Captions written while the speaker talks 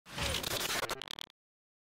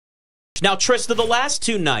Now, Trysta, the last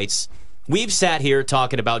two nights, we've sat here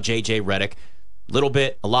talking about J.J. Redick, little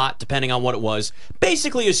bit, a lot, depending on what it was,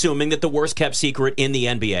 basically assuming that the worst-kept secret in the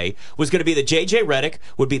NBA was going to be that J.J. Redick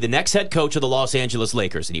would be the next head coach of the Los Angeles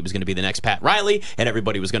Lakers, and he was going to be the next Pat Riley, and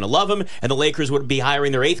everybody was going to love him, and the Lakers would be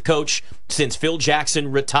hiring their eighth coach since Phil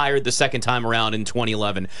Jackson retired the second time around in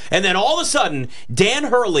 2011. And then all of a sudden, Dan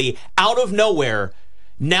Hurley, out of nowhere,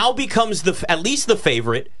 now becomes at least the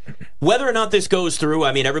favorite. Whether or not this goes through,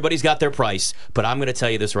 I mean, everybody's got their price, but I'm going to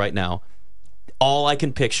tell you this right now. All I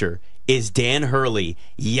can picture is Dan Hurley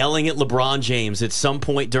yelling at LeBron James at some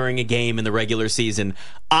point during a game in the regular season.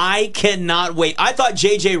 I cannot wait. I thought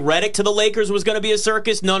J.J. Redick to the Lakers was going to be a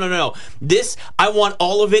circus. No. This, I want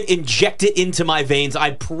all of it injected into my veins.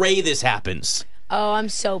 I pray this happens. Oh, I'm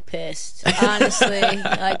so pissed, honestly.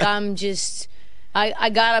 I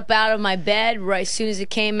got up out of my bed right as soon as it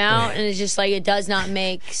came out, and it's just like it does not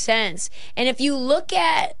make sense. And if you look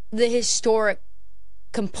at the historic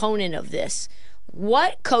component of this,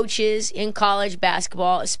 what coaches in college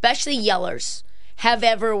basketball, especially yellers, have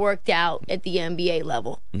ever worked out at the NBA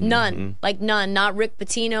level? None. Like none. Not Rick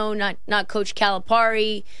Pitino, not Coach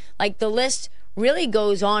Calipari. Like the list really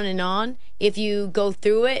goes on and on if you go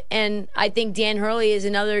through it. And I think Dan Hurley is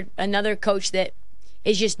another coach that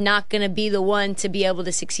is just not going to be the one to be able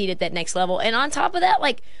to succeed at that next level. And on top of that,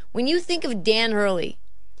 like when you think of Dan Hurley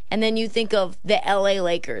and then you think of the LA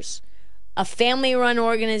Lakers, a family-run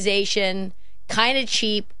organization, kind of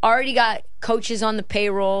cheap, already got coaches on the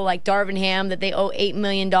payroll like Darvin Ham that they owe $8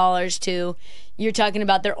 million to. You're talking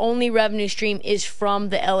about their only revenue stream is from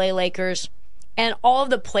the LA Lakers. And all of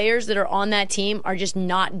the players that are on that team are just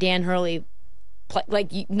not Dan Hurley,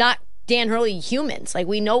 not Dan Hurley humans. Like,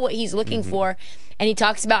 we know what he's looking for. And he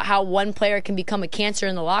talks about how one player can become a cancer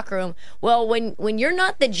in the locker room. Well, when you're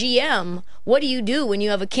not the GM, what do you do when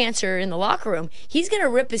you have a cancer in the locker room? He's going to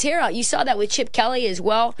rip his hair out. You saw that with Chip Kelly as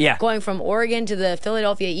well, going from Oregon to the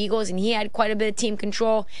Philadelphia Eagles, and he had quite a bit of team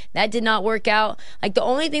control. That did not work out. Like, the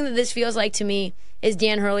only thing that this feels like to me is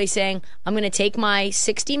Dan Hurley saying, I'm going to take my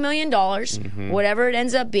 $60 million, whatever it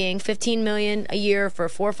ends up being, $15 million a year for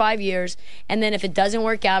 4 or 5 years, and then if it doesn't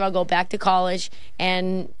work out, I'll go back to college,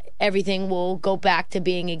 and everything will go back to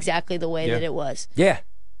being exactly the way that it was. Yeah.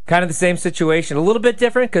 Kind of the same situation. A little bit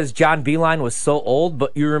different because John Beilein was so old,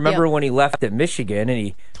 but you remember when he left at Michigan and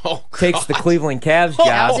he takes the Cleveland Cavs job.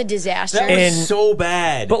 That was a disaster. That was so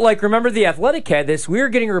bad. But, like, remember The Athletic had this? We were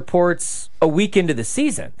getting reports a week into the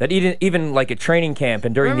season that even like at training camp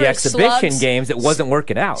and during the exhibition games, it wasn't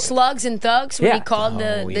working out. Slugs and thugs, when he called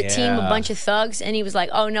the team a bunch of thugs, and he was like,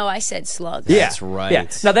 oh, no, I said slugs. That's right. Yeah.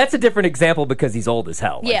 Now, that's a different example because he's old as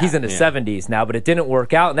hell. Like, he's in his 70s now, but it didn't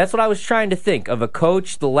work out. And that's what I was trying to think of, a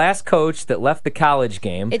coach, the last coach that left the college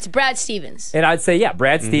game. It's Brad Stevens. And I'd say,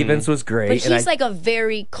 Brad Stevens was great. But he's like a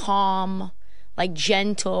very calm, like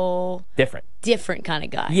gentle, different kind of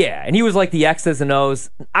guy. Yeah, and he was like the X's and O's.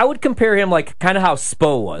 I would compare him like kind of how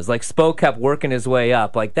Spo was. Like Spo kept working his way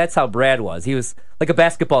up. Like that's how Brad was. He was like a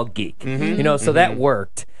basketball geek, so that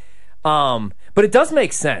worked. But it does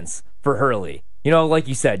make sense for Hurley. Like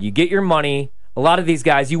you said, you get your money. A lot of these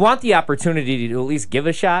guys, you want the opportunity to at least give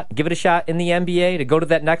it a shot in the NBA, to go to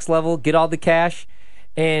that next level, get all the cash.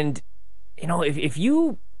 And, if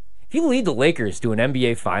you lead the Lakers to an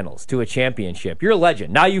NBA Finals, to a championship, you're a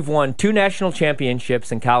legend. Now you've won 2 national championships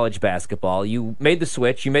in college basketball. You made the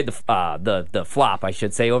switch. You made the flop, I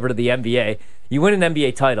should say, over to the NBA. You win an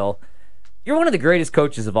NBA title. You're one of the greatest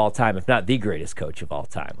coaches of all time, if not the greatest coach of all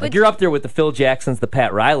time. Like, you're up there with the Phil Jacksons, the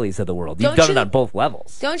Pat Rileys of the world. You've done it on both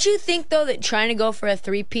levels. Don't you think, though, that trying to go for a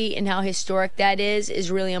three-peat and how historic that is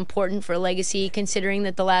really important for legacy, considering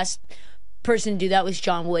that the last person to do that was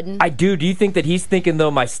John Wooden? I do. Do you think that he's thinking, though,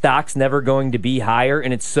 my stock's never going to be higher,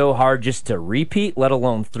 and it's so hard just to repeat, let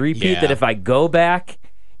alone three-peat, that if I go back,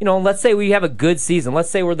 let's say we have a good season. Let's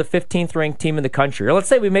say we're the 15th ranked team in the country. Or let's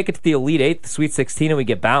say we make it to the Elite Eight, the Sweet 16, and we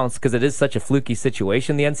get bounced because it is such a fluky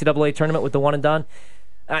situation, the NCAA tournament with the one and done.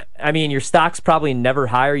 I mean, your stock's probably never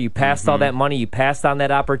higher. You passed all that money. You passed on that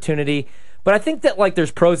opportunity. But I think that, like, there's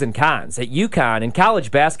pros and cons. At UConn, in college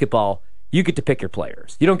basketball, you get to pick your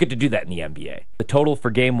players. You don't get to do that in the NBA. The total for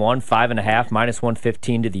game 1, 5.5, minus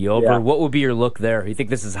 115 to the over. Yeah. What would be your look there? You think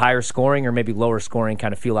this is higher scoring or maybe lower scoring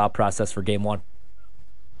kind of feel-out process for game 1?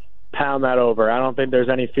 Pound that over. I don't think there's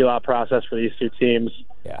any feel-out process for these two teams.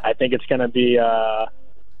 Yeah. I think it's going to be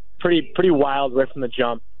pretty wild right from the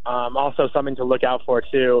jump. Also, something to look out for,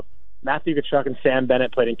 too. Matthew Tkachuk and Sam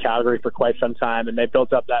Bennett played in Calgary for quite some time, and they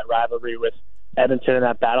built up that rivalry with Edmonton and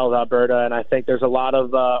that battle of Alberta, and I think there's a lot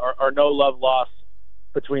of or no love lost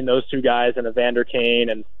between those two guys and Evander Kane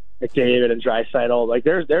and McDavid and Draisaitl. Like,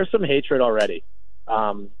 there's some hatred already.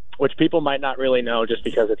 which people might not really know just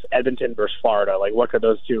because it's Edmonton versus Florida. Like, what could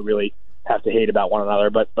those two really have to hate about one another?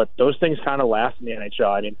 But those things kind of last in the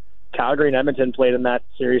NHL. I mean, Calgary and Edmonton played in that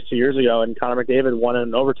series 2 years ago, and Connor McDavid won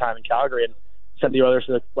in overtime in Calgary and sent the Oilers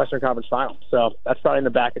to the Western Conference Finals. So that's probably in the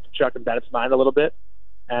back of Chuck and Bennett's mind a little bit.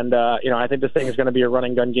 And I think this thing is going to be a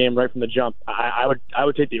running gun game right from the jump. I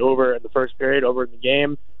would take the over in the first period, over in the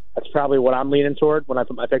game. That's probably what I'm leaning toward when I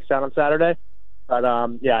put my picks down on Saturday. But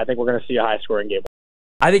I think we're going to see a high scoring game.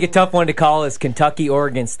 I think a tough one to call is Kentucky,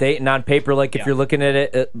 Oregon State. And on paper, if you're looking at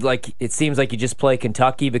it, it seems like you just play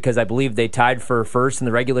Kentucky because I believe they tied for first in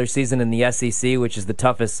the regular season in the SEC, which is the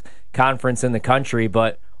toughest conference in the country.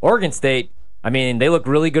 But Oregon State, I mean, they look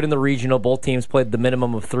really good in the regional. Both teams played the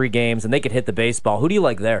minimum of 3 games, and they could hit the baseball. Who do you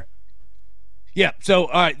like there? Yeah, so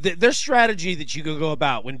all right, there's strategy that you could go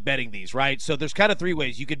about when betting these, right? So there's kind of 3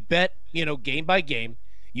 ways. You could bet, game by game.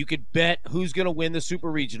 You could bet who's going to win the Super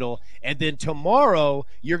Regional, and then tomorrow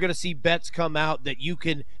you're going to see bets come out that you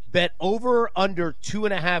can bet over or under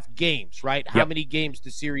 2.5 games, right? How many games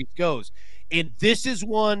the series goes. And this is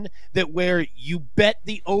one that where you bet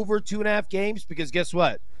the over 2.5 games because guess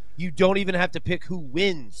what? You don't even have to pick who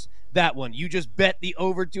wins that one. You just bet the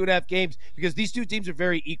over 2.5 games because these two teams are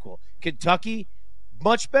very equal. Kentucky,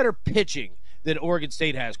 much better pitching than Oregon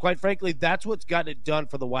State has. Quite frankly, that's what's gotten it done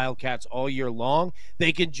for the Wildcats all year long.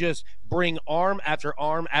 They can just bring arm after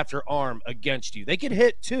arm after arm against you. They can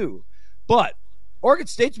hit too, but Oregon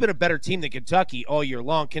State's been a better team than Kentucky all year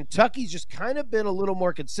long. Kentucky's just kind of been a little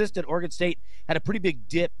more consistent. Oregon State had a pretty big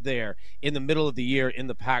dip there in the middle of the year in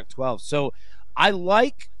the Pac-12. So I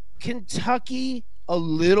like Kentucky a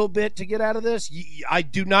little bit to get out of this. I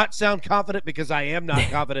do not sound confident because I am not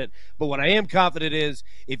confident, but what I am confident is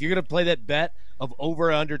if you're going to play that bet of over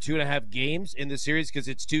or under 2.5 games in the series because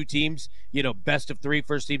it's 2 teams, best of 3,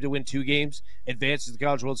 first team to win 2 games advances to the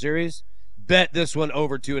College World Series, bet this one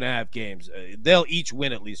over 2.5 games. They'll each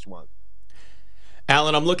win at least one.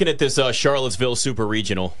 Allan, I'm looking at this Charlottesville Super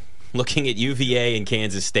Regional, looking at UVA and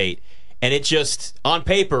Kansas State, and it just, on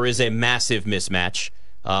paper, is a massive mismatch.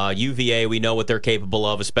 UVA, we know what they're capable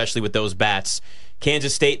of, especially with those bats.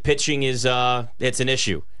 Kansas State pitching is it's an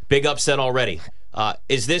issue. Big upset already.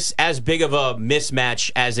 Is this as big of a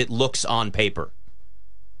mismatch as it looks on paper?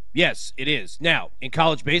 Yes, it is. Now, in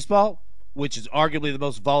college baseball, which is arguably the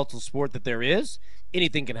most volatile sport that there is,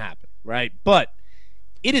 anything can happen, right? But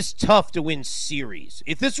it is tough to win series.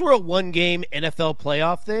 If this were a 1-game NFL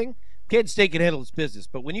playoff thing, Kansas State can handle its business,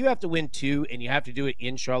 but when you have to win 2 and you have to do it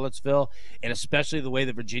in Charlottesville, and especially the way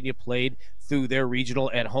that Virginia played through their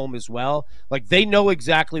regional at home as well, they know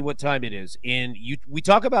exactly what time it is. And we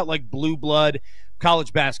talk about blue blood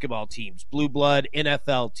college basketball teams, blue blood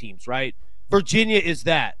NFL teams, right? Virginia is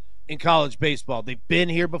that in college baseball. They've been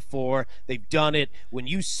here before. They've done it. When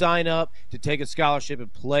you sign up to take a scholarship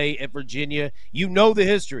and play at Virginia, you know the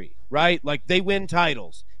history, right? They win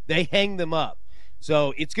titles. They hang them up.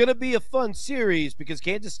 So it's going to be a fun series because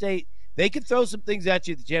Kansas State, they can throw some things at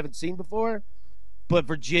you that you haven't seen before, but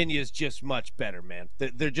Virginia is just much better, man.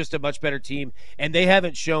 They're just a much better team, and they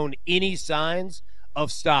haven't shown any signs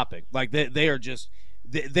of stopping. They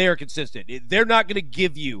are consistent. They're not going to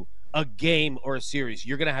give you a game or a series.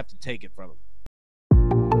 You're going to have to take it from them.